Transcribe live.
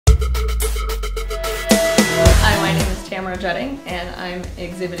Tamra Jutting, and I'm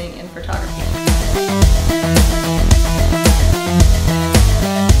exhibiting in photography.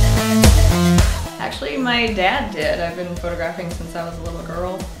 Actually, my dad did. I've been photographing since I was a little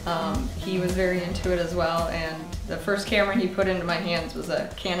girl. He was very into it as well, and the first camera he put into my hands was a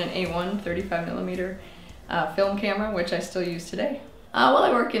Canon A1 35mm film camera, which I still use today. Well,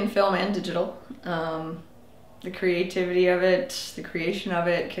 I work in film and digital. The creativity of it, the creation of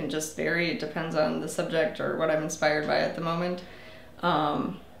it can just vary. It depends on the subject or what I'm inspired by at the moment.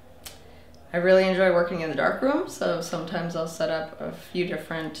 I really enjoy working in the darkroom, so sometimes I'll set up a few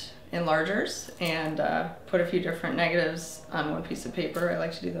different enlargers and put a few different negatives on one piece of paper. I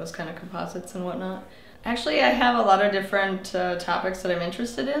like to do those kind of composites and whatnot. Actually, I have a lot of different topics that I'm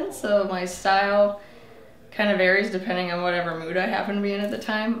interested in, so my style kind of varies depending on whatever mood I happen to be in at the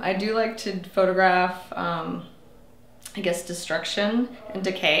time. I do like to photograph, I guess, destruction and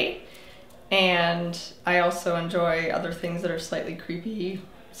decay, and I also enjoy other things that are slightly creepy.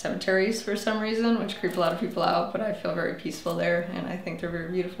 Cemeteries for some reason, which creep a lot of people out, but I feel very peaceful there and I think they're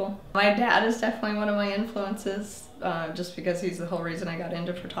very beautiful. My dad is definitely one of my influences, just because he's the whole reason I got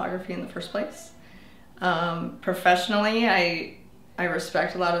into photography in the first place. Professionally, I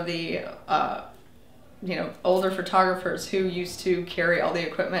respect a lot of the older photographers who used to carry all the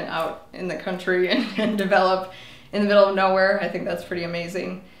equipment out in the country and develop in the middle of nowhere. I think that's pretty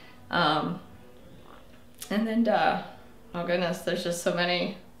amazing. And then oh goodness, there's just so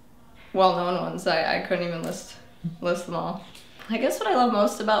many well-known ones. I couldn't even list them all. I guess what I love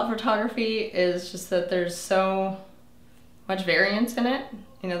most about photography is just that there's so much variance in it.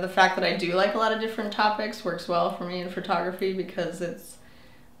 You know, the fact that I do like a lot of different topics works well for me in photography because it's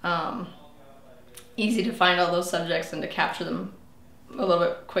easy to find all those subjects and to capture them a little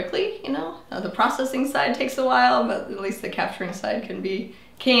bit quickly, you know. The processing side takes a while, but at least the capturing side can be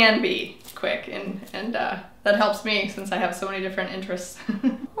quick, and that helps me since I have so many different interests.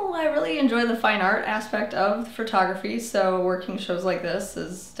 Well, I really enjoy the fine art aspect of photography, so working shows like this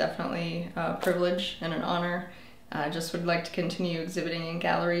is definitely a privilege and an honor. I just would like to continue exhibiting in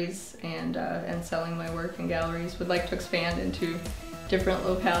galleries and selling my work in galleries. Would like to expand into different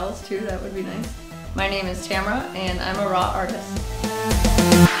locales too, that would be nice. My name is Tamra and I'm a raw artist.